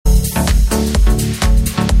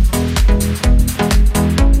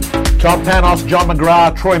Tom Panos, John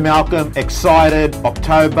McGrath, Troy Malcolm, excited.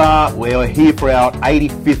 October, we're here for our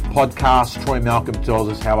 85th podcast. Troy Malcolm tells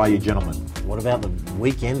us, how are you, gentlemen? What about the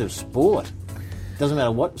weekend of sport? Doesn't matter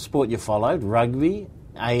what sport you followed, rugby,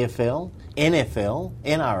 AFL, NFL,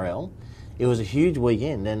 NRL. It was a huge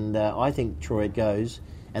weekend, and I think, Troy, it goes,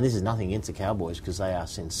 and this is nothing against the Cowboys because they are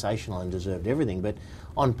sensational and deserved everything, but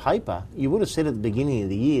on paper, you would have said at the beginning of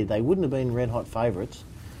the year they wouldn't have been red-hot favourites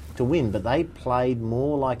to win, but they played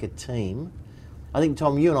more like a team. I think,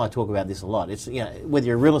 Tom, you and I talk about this a lot. It's, you know, whether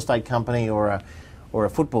you're a real estate company or a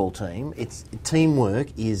football team, it's teamwork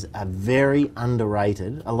is a very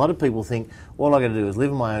underrated. A lot of people think all I got to do is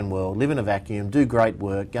live in my own world, live in a vacuum, do great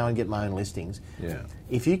work, go and get my own listings. Yeah.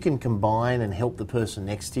 If you can combine and help the person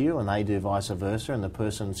next to you, and they do vice versa, and the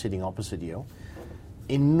person sitting opposite you,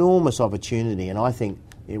 enormous opportunity. And I think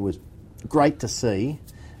it was great to see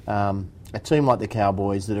a team like the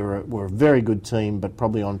Cowboys that were a very good team, but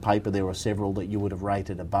probably on paper there were several that you would have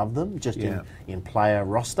rated above them, just in player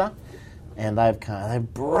roster. And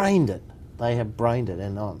they've brained it. They have brained it,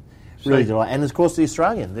 and I'm really delighted. And of course the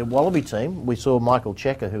Australian, the Wallaby team. We saw Michael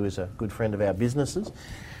Checker, who is a good friend of our businesses,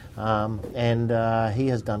 and he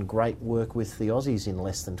has done great work with the Aussies in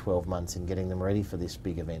less than 12 months in getting them ready for this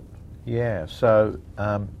big event. Yeah, so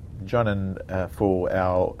John, and for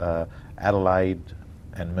our Adelaide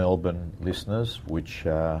and Melbourne listeners, which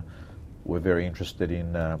were very interested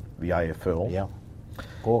in the AFL. Yeah.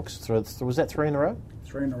 Hawks, was that 3 in a row?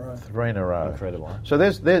 3 in a row. 3 in a row. Incredible. So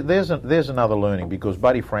there's another learning, because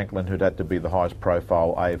Buddy Franklin, who'd had to be the highest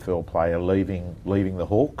profile AFL player, leaving the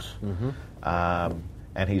Hawks,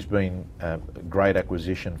 and he's been a great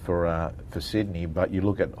acquisition for Sydney. But you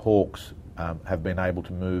look at Hawks have been able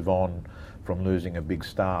to move on from losing a big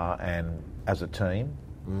star, and as a team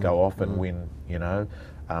go off and win, 2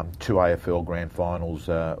 AFL grand finals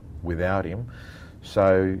without him.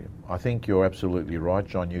 So I think you're absolutely right,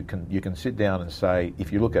 John. You can sit down and say,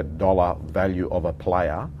 if you look at dollar value of a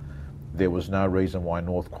player, there was no reason why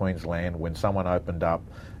North Queensland, when someone opened up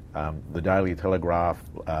the Daily Telegraph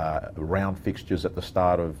round fixtures at the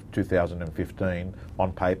start of 2015,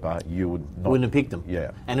 on paper, you wouldn't have picked them.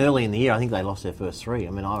 Yeah. And early in the year, I think they lost their first 3.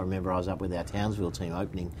 I mean, I remember I was up with our Townsville team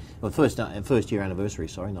opening, first year anniversary,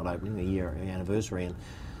 sorry, not opening, a year anniversary,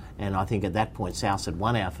 and I think at that point South had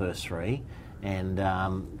won our first 3. And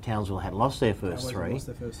Townsville had lost their first 3.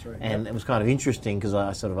 And it was kind of interesting because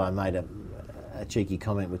I made a cheeky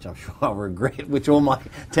comment, which I'm sure I'll regret, which all my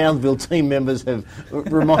Townsville team members have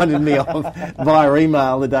reminded me of via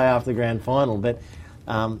email the day after the grand final. But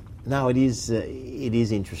no, it is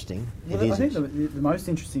interesting. Well, I think the most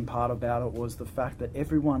interesting part about it was the fact that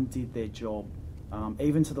everyone did their job.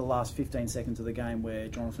 Even to the last 15 seconds of the game where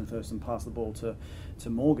Jonathan Thurston passed the ball to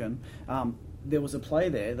Morgan, there was a play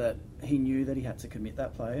there that he knew that he had to commit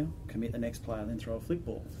that player, commit the next player, then throw a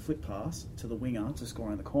flip pass to the winger to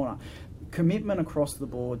score in the corner. Commitment across the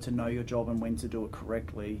board to know your job and when to do it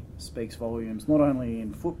correctly speaks volumes, not only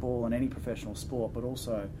in football and any professional sport, but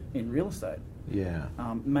also in real estate. Yeah.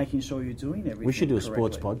 Making sure you're doing everything We should do a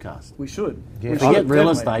correctly. sports podcast. We should. Yeah. Forget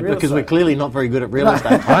real estate, because we're clearly not very good at real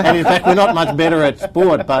estate. And in fact, we're not much better at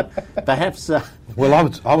sport, but perhaps... Well,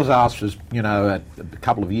 I was asked, a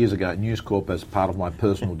couple of years ago at News Corp, as part of my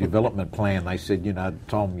personal development plan. They said,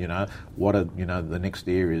 Tom, what are the next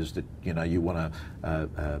areas that you want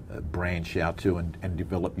to branch out to and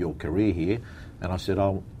develop your career here? And I said, I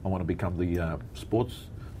want to become the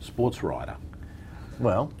sports writer.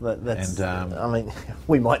 Well, that's. I mean,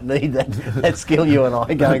 we might need that skill, you and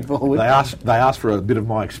I, going forward. They asked for a bit of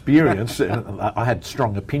my experience. I had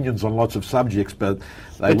strong opinions on lots of subjects, but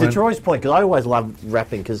to Troy's point, because I always loved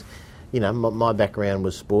rapping, because my background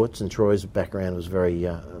was sports, and Troy's background was very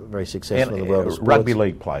successful in the world of sports. Rugby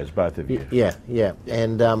league players, both of you. Yeah,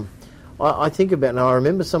 and I think about. Now, I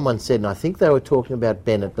remember someone said, and I think they were talking about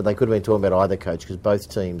Bennett, but they could have been talking about either coach, because both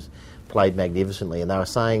teams played magnificently, and they were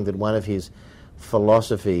saying that one of his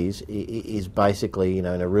philosophies is basically, in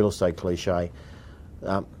a real estate cliche,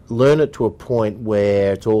 learn it to a point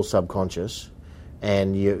where it's all subconscious,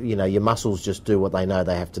 and your muscles just do what they know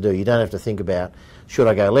they have to do. You don't have to think about, should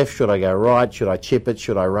I go left, should I go right, should I chip it,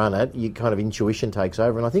 should I run it? You kind of intuition takes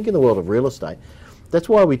over, and I think in the world of real estate, that's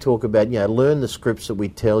why we talk about, learn the scripts that we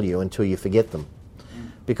tell you until you forget them,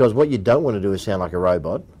 because what you don't want to do is sound like a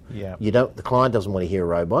robot. Yeah. The client doesn't want to hear a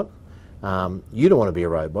robot. You don't want to be a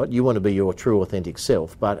robot. You want to be your true, authentic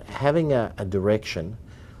self. But having a direction,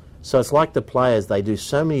 so it's like the players, they do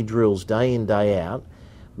so many drills day in, day out.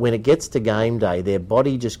 When it gets to game day, their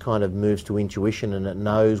body just kind of moves to intuition, and it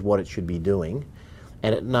knows what it should be doing.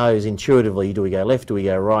 And it knows intuitively, do we go left, do we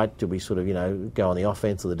go right, do we sort of, go on the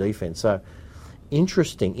offence or the defence. So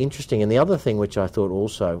Interesting. And the other thing which I thought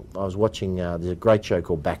also, I was watching, there's a great show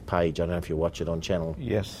called Backpage. I don't know if you watch it on Channel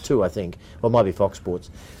 2, I think. Well, it might be Fox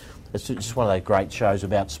Sports. It's just one of those great shows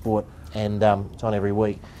about sport, and it's on every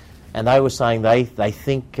week. And they were saying they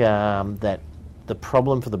think that the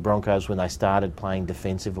problem for the Broncos when they started playing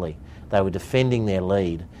defensively, they were defending their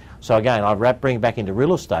lead. So again, I bring it back into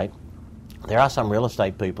real estate. There are some real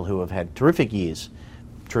estate people who have had terrific years,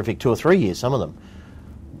 terrific 2 or 3 years, some of them.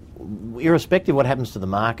 Irrespective of what happens to the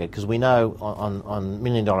market, because we know on $1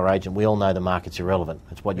 Million Agent, we all know the market's irrelevant.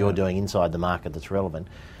 It's what you're doing inside the market that's relevant.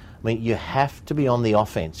 I mean, you have to be on the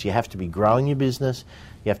offense. You have to be growing your business.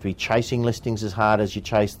 You have to be chasing listings as hard as you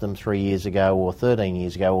chased them 3 years ago or 13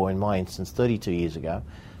 years ago, or in my instance, 32 years ago.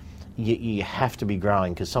 You have to be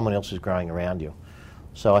growing because someone else is growing around you.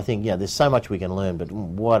 So I think, there's so much we can learn, but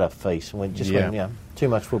what a feast. When too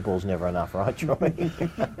much football's never enough, right, Troy?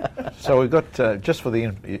 So we've got, just for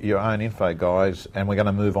your own info, guys, and we're going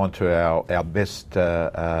to move on to our best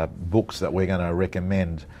books that we're going to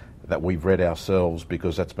recommend that we've read ourselves,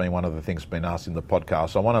 because that's been one of the things been asked in the podcast.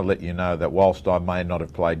 So I want to let you know that whilst I may not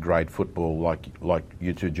have played great football like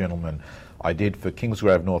you two gentlemen, I did for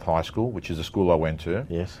Kingsgrove North High School, which is a school I went to.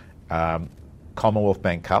 Yes. Commonwealth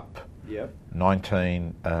Bank Cup. Yep.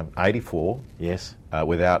 1984. Yes.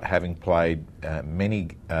 Without having played many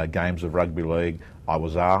games of rugby league, I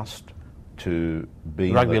was asked to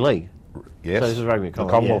be rugby league. Yes. So this is rugby. The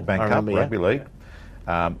Commonwealth Bank Cup remember, rugby league.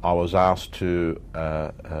 I was asked to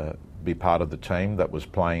be part of the team that was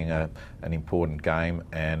playing an important game,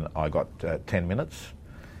 and I got 10 minutes,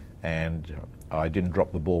 and I didn't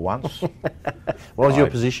drop the ball once. What was your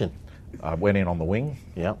position? I went in on the wing.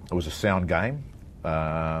 Yeah. It was a sound game.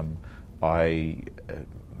 I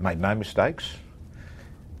made no mistakes.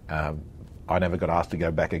 I never got asked to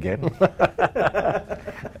go back again.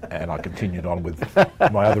 And I continued on with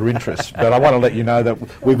my other interests. But I want to let you know that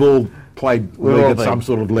we've all played league at some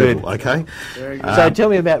sort of level, okay? So tell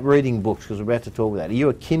me about reading books, because we're about to talk about that. Are you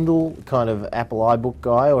a Kindle kind of Apple iBook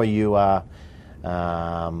guy, or are you a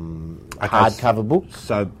hardcover book?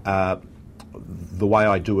 So the way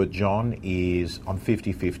I do it, John, is I'm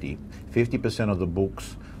 50-50. 50% of the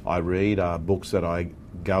books I read are books that I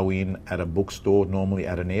go in at a bookstore, normally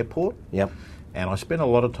at an airport. Yep. And I spend a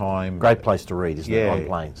lot of time... Great place to read, isn't it, on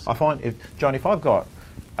planes? I find, if I've got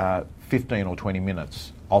 15 or 20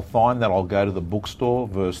 minutes, I'll find that I'll go to the bookstore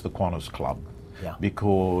versus the Qantas Club. Yeah.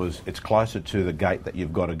 Because it's closer to the gate that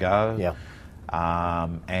you've got to go. Yeah.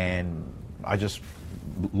 And I just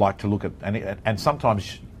like to look at... And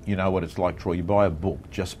sometimes... You know what it's like, Troy. You buy a book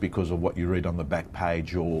just because of what you read on the back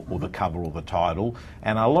page or the cover or the title.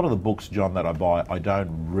 And a lot of the books, John, that I buy, I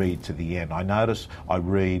don't read to the end. I notice I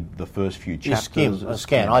read the first few chapters. You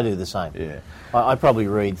scan. I do the same. Yeah. I probably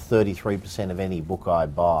read 33% of any book I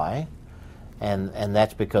buy. And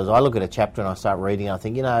that's because I look at a chapter and I start reading and I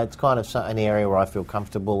think, it's kind of an area where I feel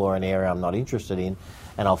comfortable or an area I'm not interested in,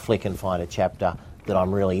 and I'll flick and find a chapter that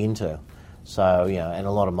I'm really into. So, and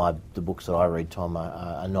a lot of the books that I read, Tom,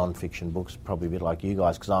 are non-fiction books, probably a bit like you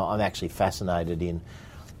guys, because I'm actually fascinated in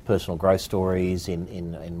personal growth stories,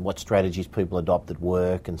 in what strategies people adopt at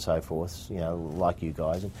work and so forth, like you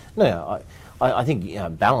guys. And, I think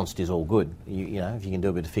balanced is all good, if you can do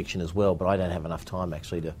a bit of fiction as well, but I don't have enough time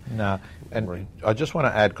actually to... No, and read. I just want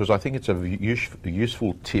to add, because I think it's a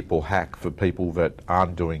useful tip or hack for people that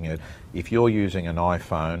aren't doing it. If you're using an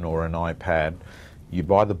iPhone or an iPad... You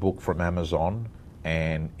buy the book from Amazon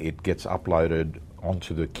and it gets uploaded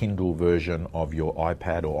onto the Kindle version of your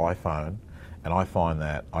iPad or iPhone, and I find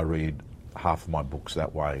that I read half of my books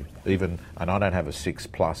that way. And I don't have a 6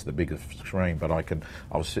 Plus, the biggest screen, but I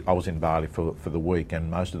was in Bali for the week, and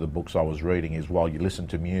most of the books I was reading is while you listen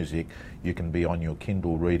to music, you can be on your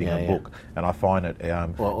Kindle reading a book, and I find it...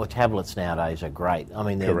 Well, tablets nowadays are great. I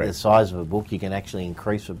mean, the size of a book, you can actually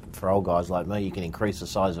increase, for old guys like me, you can increase the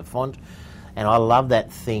size of font. And I love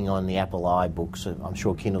that thing on the Apple iBooks. I'm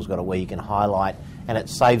sure Kindle's got it where you can highlight and it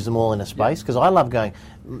saves them all in a space. Because I love going...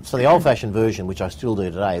 So the old-fashioned version, which I still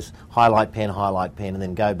do today, is highlight pen, and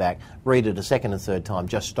then go back, read it a second and third time,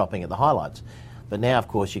 just stopping at the highlights. But now, of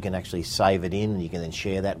course, you can actually save it in and you can then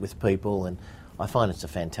share that with people. And I find it's a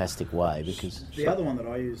fantastic way because... The other one that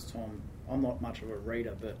I use, Tom, I'm not much of a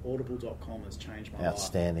reader, but audible.com has changed my life.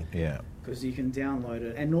 Outstanding. Yeah. Because you can download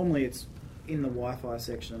it, and normally it's in the Wi-Fi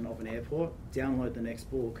section of an airport, download the next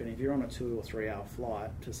book, and if you're on a 2 or 3 hour flight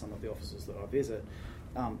to some of the offices that I visit,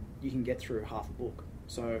 you can get through half a book.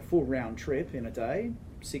 So full round trip in a day,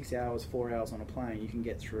 6 hours, 4 hours on a plane, you can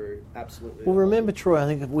get through absolutely... Well, remember, Troy, I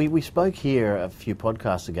think we spoke here a few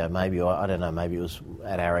podcasts ago, maybe, or I don't know, maybe it was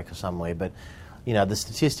at AREC or somewhere, but, the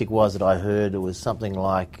statistic was that I heard it was something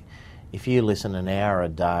like if you listen an hour a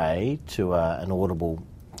day to an Audible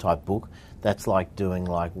type book, that's like doing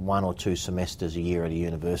like 1 or 2 semesters a year at a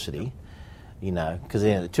university, you know,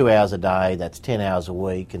 because 2 hours a day, that's 10 hours a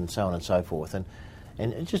week, and so on and so forth. And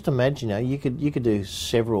just imagine, you know, you could do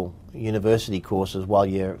several university courses while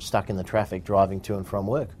you're stuck in the traffic driving to and from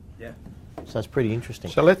work. Yeah. So it's pretty interesting.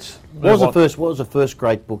 So let's. What was the first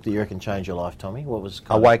great book that you reckon changed your life, Tommy? What was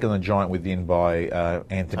Awaken the Giant Within by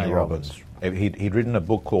Anthony Tony Robbins. He'd written a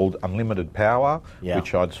book called Unlimited Power,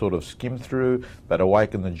 which I'd sort of skimmed through, but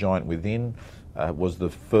Awaken the Giant Within was the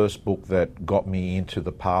first book that got me into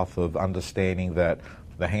the path of understanding that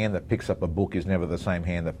the hand that picks up a book is never the same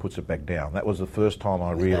hand that puts it back down. That was the first time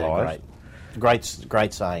I realised. Great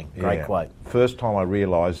saying, great quote. First time I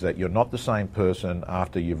realised that you're not the same person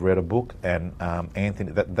after you've read a book, and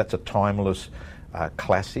Anthony, that's a timeless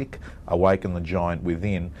classic, Awaken the Giant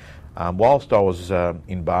Within. Whilst I was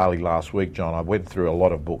in Bali last week, John, I went through a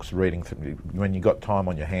lot of books, reading. When you got time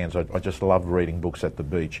on your hands, I just love reading books at the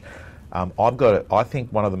beach. I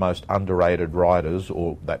think one of the most underrated writers,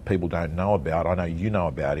 or that people don't know about, I know you know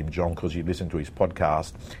about him, John, because you listen to his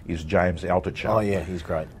podcast, is James Altucher. Oh yeah, he's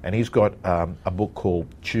great. And he's got a book called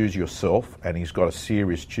Choose Yourself, and he's got a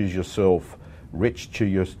series, Choose Yourself Rich,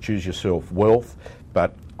 Choose Yourself Wealth.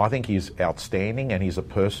 But I think he's outstanding, and he's a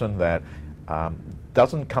person that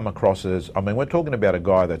doesn't come across as, I mean, we're talking about a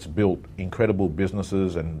guy that's built incredible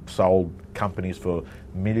businesses and sold companies for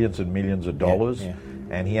millions and millions of dollars. Yeah.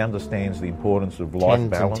 And he understands the importance of life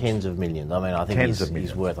balance. Tens of millions. I mean, I think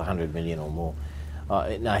he's worth 100 million or more.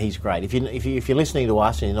 No, he's great. If you're listening to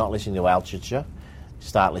us and you're not listening to Altucher,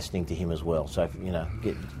 start listening to him as well. So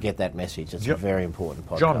get that message. It's a very important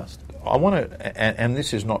podcast. John, I want to, and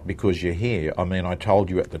this is not because you're here. I mean, I told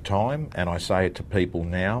you at the time, and I say it to people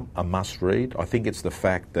now, a must read. I think it's the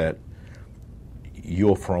fact that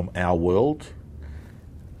you're from our world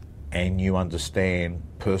and you understand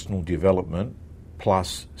personal development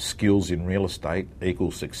plus skills in real estate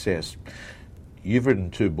equals success. You've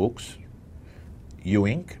written 2 books, You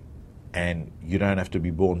Inc., and You Don't Have to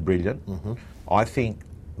Be Born Brilliant. Mm-hmm. I think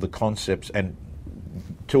the concepts, and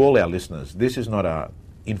to all our listeners, this is not a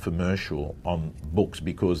infomercial on books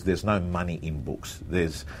because there's no money in books.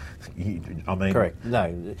 Correct.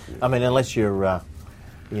 No, I mean, unless you're,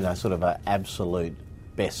 sort of an absolute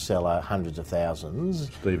bestseller, hundreds of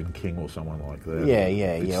thousands. Stephen King or someone like that.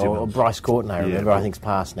 Yeah. Or Bryce Courtenay, remember, I think it's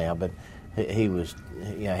past now, but he was,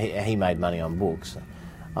 he made money on books.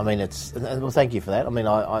 I mean, well, thank you for that. I mean,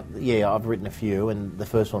 I've written a few, and the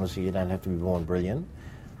first one was You Don't Have to Be Born Brilliant.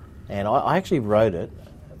 And I actually wrote it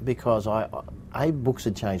because books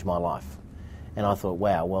had changed my life. And I thought,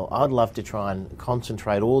 wow, well, I'd love to try and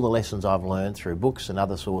concentrate all the lessons I've learned through books and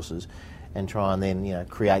other sources and try and then,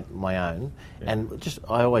 create my own. Yeah. And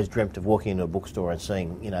I always dreamt of walking into a bookstore and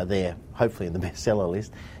seeing, there, hopefully in the bestseller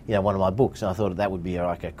list, one of my books. And I thought that would be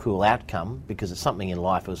like a cool outcome because it's something in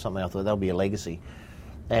life. It was something I thought that'll be a legacy.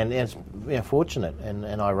 And it's fortunate,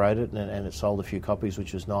 and I wrote it, and it sold a few copies,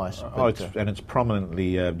 which was nice. And it's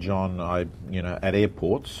prominently, John, at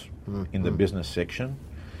airports in the business section.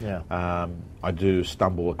 Yeah. I do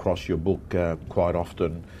stumble across your book quite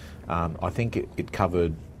often. I think it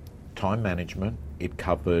covered time management, it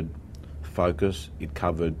covered focus, it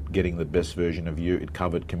covered getting the best version of you, it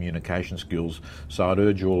covered communication skills. So I'd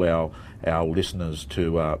urge all our listeners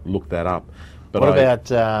to look that up. But what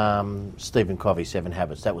about Stephen Covey, 7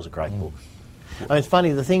 Habits? That was a great book. I mean, it's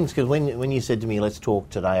funny, the things, because when you said to me, let's talk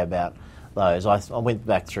today about those, I went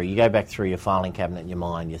back through, you go back through your filing cabinet in your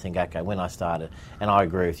mind, you think, okay, when I started, and I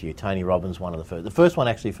agree with you, Tony Robbins, one of the first. The first one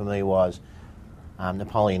actually for me was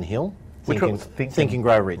Napoleon Hill, Think and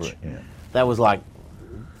Grow Rich. Yeah. That was like,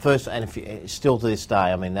 first, and still to this day,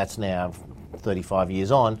 I mean, that's now 35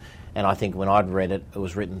 years on, and I think when I'd read it, it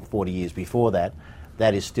was written 40 years before that.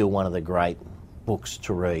 That is still one of the great books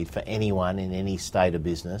to read for anyone in any state of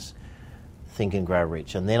business. Think and Grow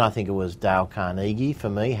Rich. And then I think it was Dale Carnegie for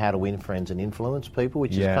me, How to Win Friends and Influence People,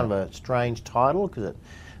 which is kind of a strange title because it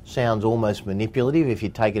sounds almost manipulative if you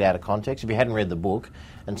take it out of context. If you hadn't read the book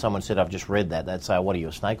and someone said, I've just read that, they'd say, what are you,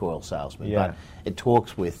 a snake oil salesman? Yeah. But it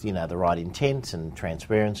talks with, the right intent and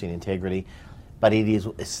transparency and integrity. But it is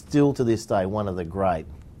still to this day one of the great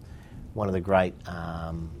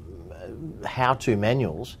how-to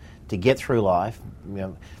manuals to get through life,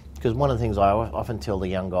 because one of the things I often tell the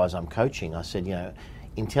young guys I'm coaching, I said,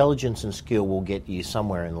 intelligence and skill will get you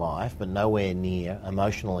somewhere in life, but nowhere near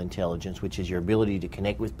emotional intelligence, which is your ability to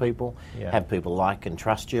connect with people, have people like and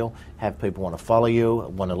trust you, have people want to follow you,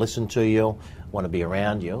 want to listen to you, want to be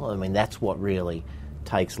around you. I mean, that's what really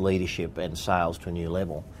takes leadership and sales to a new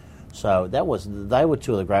level. So they were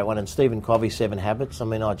 2 of the great ones. And Stephen Covey, 7 Habits, I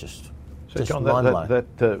mean, So, Just John, mind-blowing.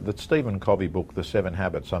 that Stephen Covey book, The 7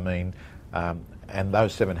 Habits, I mean, and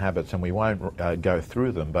those 7 habits, and we won't go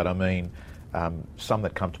through them, but I mean, some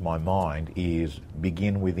that come to my mind is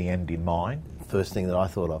begin with the end in mind. First thing that I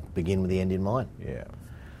thought of, begin with the end in mind. Yeah.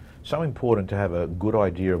 So important to have a good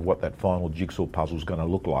idea of what that final jigsaw puzzle is going to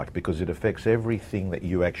look like, because it affects everything that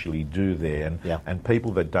you actually do there. And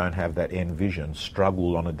people that don't have that end vision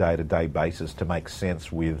struggle on a day-to-day basis to make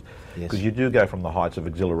sense with, because you do go from the heights of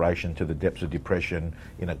exhilaration to the depths of depression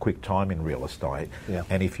in a quick time in real estate. Yeah.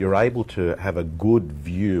 And if you're able to have a good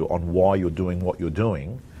view on why you're doing what you're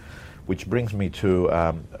doing, which brings me to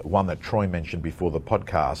one that Troy mentioned before the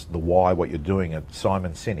podcast, the why, what you're doing at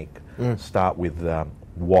Simon Sinek. Start with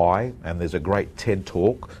why, and there's a great TED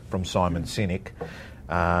talk from Simon Sinek.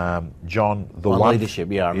 John, the On one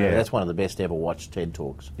leadership, I remember. That's one of the best ever watched TED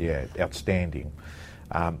talks. Yeah, outstanding.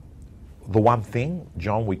 The one thing,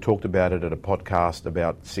 John, we talked about it at a podcast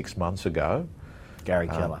about 6 months ago. Gary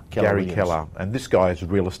Keller. Gary Williams. Keller, and this guy is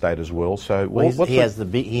real estate as well. So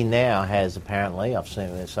he now has apparently, I've seen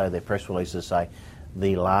it say their press releases say,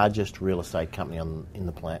 the largest real estate company on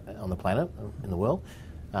the planet in the world.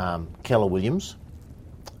 Keller Williams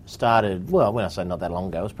started, well, when I say not that long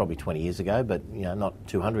ago, it was probably 20 years ago, but not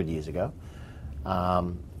 200 years ago.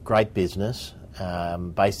 Great business,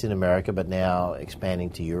 based in America, but now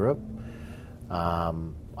expanding to Europe.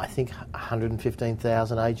 I think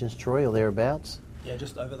 115,000 agents, Troy, or thereabouts. Yeah,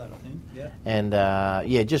 just over that, I think. Yeah.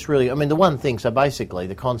 And just really, I mean, the one thing. So basically,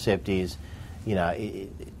 the concept is, A,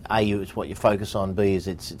 it's what you focus on. B, is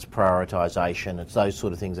it's prioritisation. It's those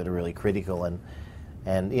sort of things that are really critical. And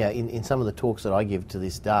in some of the talks that I give to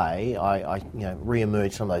this day, I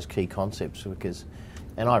re-emerge some of those key concepts because,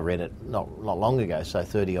 and I read it not long ago, so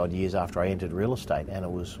 30 odd years after I entered real estate, and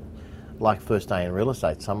it was like first day in real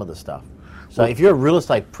estate. Some of the stuff. So if you're a real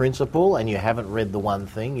estate principal and you haven't read The One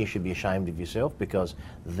Thing, you should be ashamed of yourself, because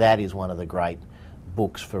that is one of the great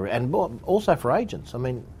books and also for agents. I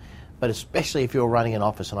mean, but especially if you're running an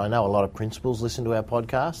office, and I know a lot of principals listen to our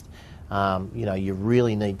podcast, you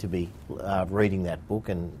really need to be reading that book.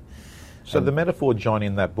 So the metaphor, John,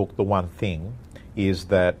 in that book, The One Thing, is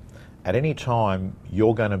that at any time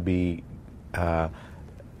you're going to be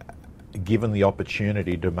given the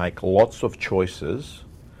opportunity to make lots of choices,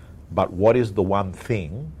 but what is the one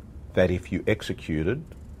thing that if you executed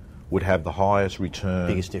would have the highest return?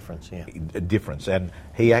 Biggest difference, yeah. Difference. And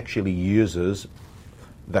he actually uses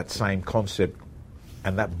that same concept,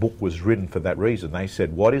 and that book was written for that reason. They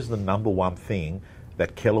said, what is the number one thing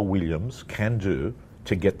that Keller Williams can do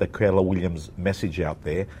to get the Keller Williams message out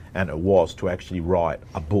there? And it was to actually write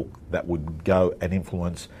a book that would go and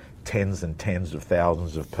influence tens and tens of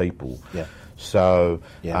thousands of people. Yeah. So,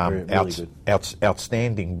 really good.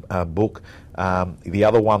 Outstanding book. The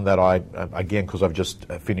other one that I, again, because I've just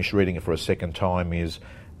finished reading it for a second time, is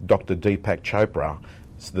Dr. Deepak Chopra.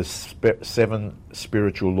 It's the 7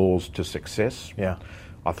 Spiritual Laws to Success. Yeah.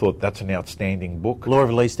 I thought that's an outstanding book. Law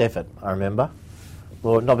of least effort, I remember.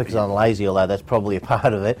 Well, not because I'm lazy, although that's probably a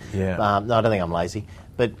part of it. Yeah. No, I don't think I'm lazy.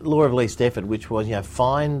 But law of least effort, which was,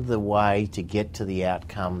 find the way to get to the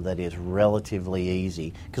outcome that is relatively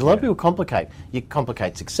easy. Because a lot of people complicate. You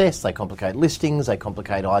complicate success, they complicate listings, they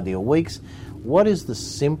complicate ideal weeks. What is the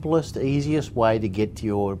simplest, easiest way to get to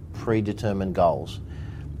your predetermined goals?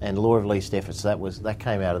 And law of least effort, so that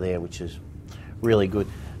came out of there, which is really good.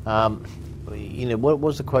 What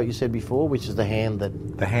was the quote you said before, which is the hand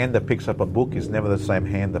that picks up a book is never the same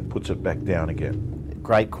hand that puts it back down again.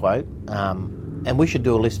 Great quote. And we should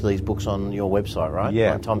do a list of these books on your website, right?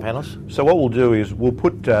 Yeah. On Tom Panos? So what we'll do is we'll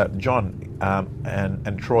put John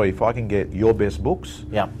and Troy, if I can get your best books.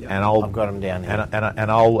 Yeah. And I've got them down here. And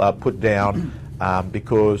I'll put down,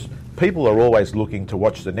 because people are always looking to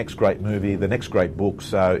watch the next great movie, the next great book.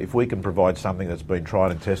 So if we can provide something that's been tried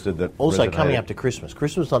and tested that also resonated. Coming up to Christmas.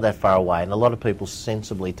 Christmas is not that far away, and a lot of people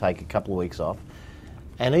sensibly take a couple of weeks off.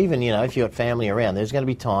 And even, if you've got family around, there's going to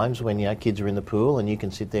be times when, kids are in the pool and you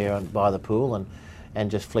can sit there by the pool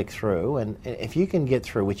and just flick through. And if you can get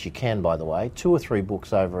through, which you can, by the way, 2 or 3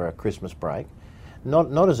 books over a Christmas break,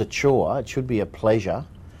 not as a chore, it should be a pleasure,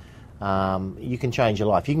 you can change your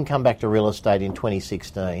life. You can come back to real estate in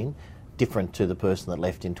 2016, different to the person that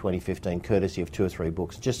left in 2015, courtesy of 2 or 3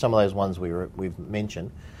 books, just some of those ones we've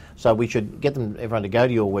mentioned. So we should get everyone to go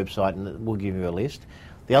to your website and we'll give you a list.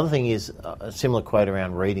 The other thing is a similar quote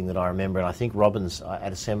around reading that I remember, and I think Robbins,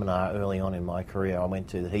 at a seminar early on in my career I went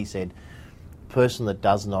to, that he said, the person that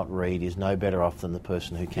does not read is no better off than the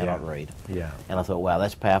person who cannot read. Yeah. And I thought, wow,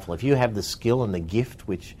 that's powerful. If you have the skill and the gift,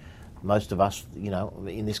 which most of us,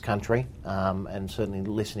 in this country, and certainly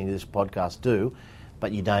listening to this podcast do,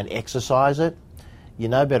 but you don't exercise it, you're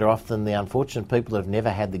no better off than the unfortunate people that have never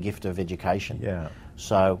had the gift of education. Yeah.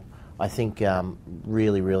 So I think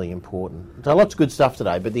really, really important. So lots of good stuff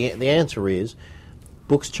today, but the answer is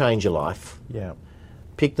books change your life. Yeah.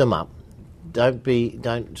 Pick them up.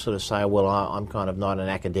 Don't sort of say, well, I'm kind of not an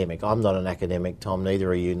academic. I'm not an academic, Tom, neither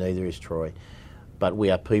are you, neither is Troy. But we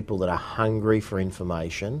are people that are hungry for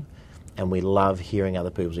information and we love hearing other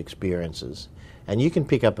people's experiences. And you can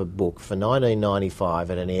pick up a book for $19.95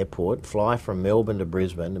 at an airport, fly from Melbourne to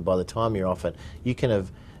Brisbane, and by the time you're off it, you can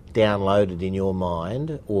have downloaded in your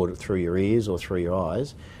mind or through your ears or through your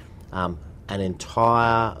eyes an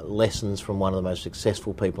entire lessons from one of the most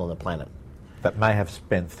successful people on the planet. That may have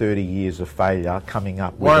spent 30 years of failure coming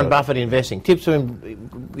up with Warren Buffett investing. Tips to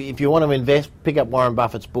him, if you want to invest, pick up Warren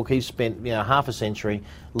Buffett's book. He's spent half a century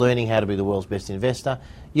learning how to be the world's best investor.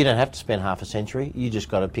 You don't have to spend half a century. You just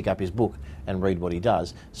got to pick up his book and read what he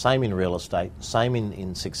does. Same in real estate, same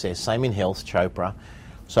in success, same in health, Chopra.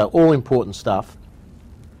 So all important stuff.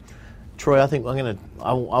 Troy, I think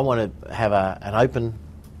I want to have an open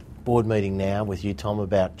board meeting now with you, Tom,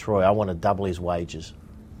 about Troy. I want to double his wages.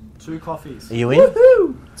 2 coffees. Are you in?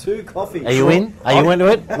 Woohoo! 2 coffees. Are you in? Are you into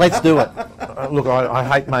it? Let's do it. Look, I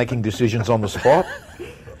hate making decisions on the spot.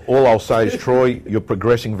 All I'll say is, Troy, you're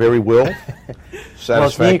progressing very well. Well,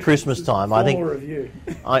 it's near Christmas time. I Formal review.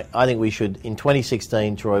 I think we should, in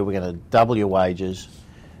 2016, Troy, we're going to double your wages.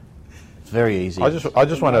 It's very easy. I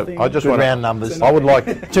just want to. Good round numbers. I would like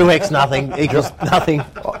 2x nothing equals nothing.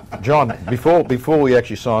 John, before we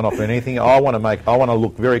actually sign off on anything, I want to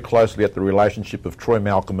look very closely at the relationship of Troy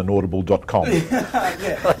Malcolm and Audible.com.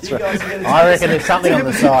 I reckon there's something on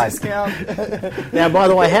the side. Now, by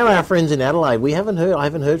the way, how are our friends in Adelaide? I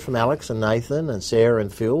haven't heard from Alex and Nathan and Sarah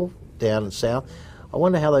and Phil down in South. I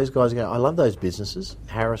wonder how those guys are going. I love those businesses,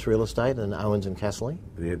 Harris Real Estate and Owens and Castley.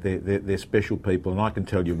 They're special people, and I can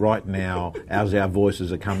tell you right now, as our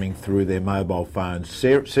voices are coming through their mobile phones,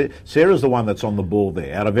 Sarah's the one that's on the ball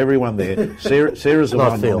there. Out of everyone there, Sarah's the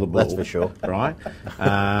one Phil, on the ball. that's for sure. Right?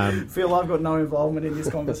 Phil, I've got no involvement in this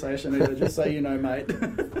conversation either, just so you know, mate.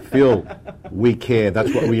 Phil, we care.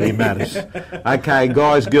 That's what really matters. Okay,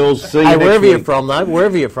 guys, girls, see you next wherever week. you're from, though,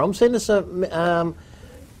 wherever you're from, send us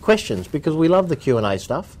questions, because we love the Q&A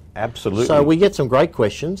stuff. Absolutely. So we get some great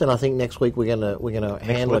questions, and I think next week we're going to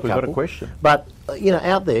handle a couple. We've got a question. But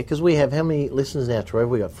out there, because we have how many listeners now, Troy? Have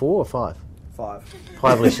we got 4 or 5? 5.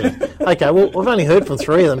 5 listeners. Okay, well, we've only heard from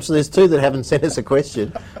 3 of them, so there's 2 that haven't sent us a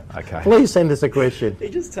question. Okay. Please send us a question. He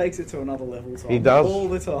just takes it to another level, Tom. He does. All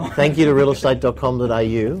the time. Thank you to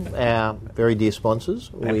realestate.com.au, our very dear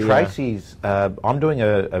sponsors. And Tracy's, I'm doing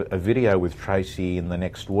a video with Tracy in the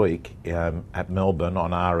next week at Melbourne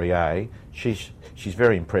on REA. She's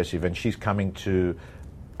very impressive, and she's coming to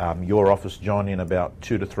your office, John, in about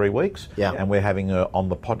 2 to 3 weeks. Yeah. And we're having her on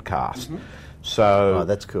the podcast. Mm-hmm. So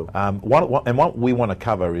that's cool. What we want to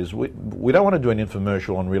cover is we don't want to do an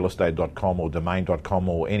infomercial on realestate.com or domain.com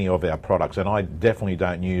or any of our products, and I definitely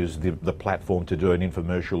don't use the platform to do an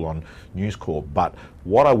infomercial on News Corp. But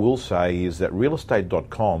what I will say is that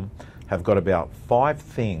realestate.com have got about 5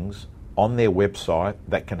 things on their website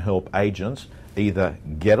that can help agents either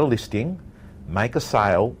get a listing, make a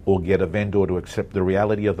sale, or get a vendor to accept the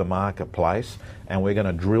reality of the marketplace. And we're going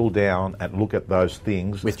to drill down and look at those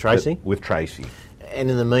things with Tracy. With Tracy.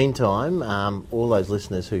 And in the meantime, all those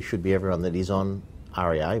listeners, who should be everyone that is on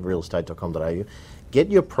REA, realestate.com.au,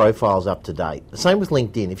 get your profiles up to date. The same with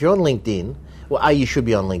LinkedIn. If you're on LinkedIn, well, you should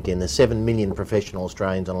be on LinkedIn. There's 7 million professional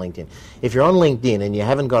Australians on LinkedIn. If you're on LinkedIn and you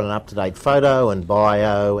haven't got an up-to-date photo and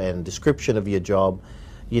bio and description of your job,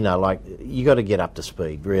 you got to get up to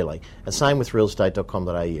speed, really. And same with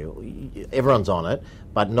realestate.com.au. Everyone's on it,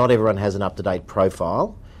 but not everyone has an up-to-date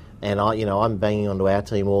profile. And I'm banging onto our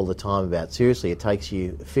team all the time about, seriously, it takes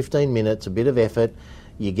you 15 minutes, a bit of effort,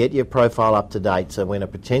 you get your profile up to date. So when a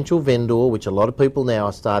potential vendor, which a lot of people now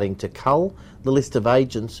are starting to cull the list of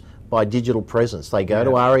agents by digital presence, they go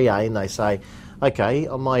to REA and they say, okay,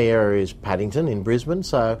 my area is Paddington in Brisbane,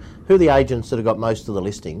 so who are the agents that have got most of the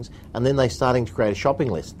listings? And then they're starting to create a shopping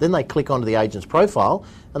list. Then they click onto the agent's profile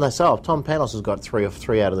and they say, Tom Panos has got 3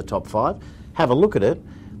 out of the top 5. Have a look at it.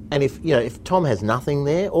 And if Tom has nothing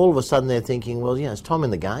there, all of a sudden they're thinking, well, is Tom in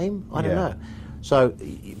the game? I don't know. So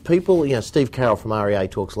people, Steve Carroll from REA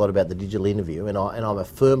talks a lot about the digital interview, and I'm a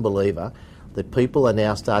firm believer that people are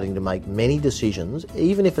now starting to make many decisions,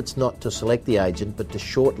 even if it's not to select the agent, but to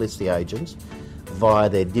shortlist the agents via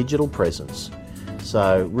their digital presence.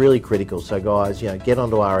 So really critical. So guys, get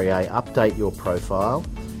onto REA, update your profile,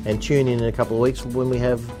 and tune in a couple of weeks when we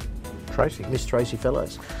have Tracy. Miss Tracy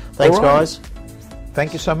Fellows. Thanks, All right. guys.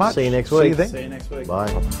 Thank you so much. See you next week. See you then. See you next week.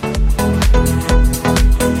 Bye.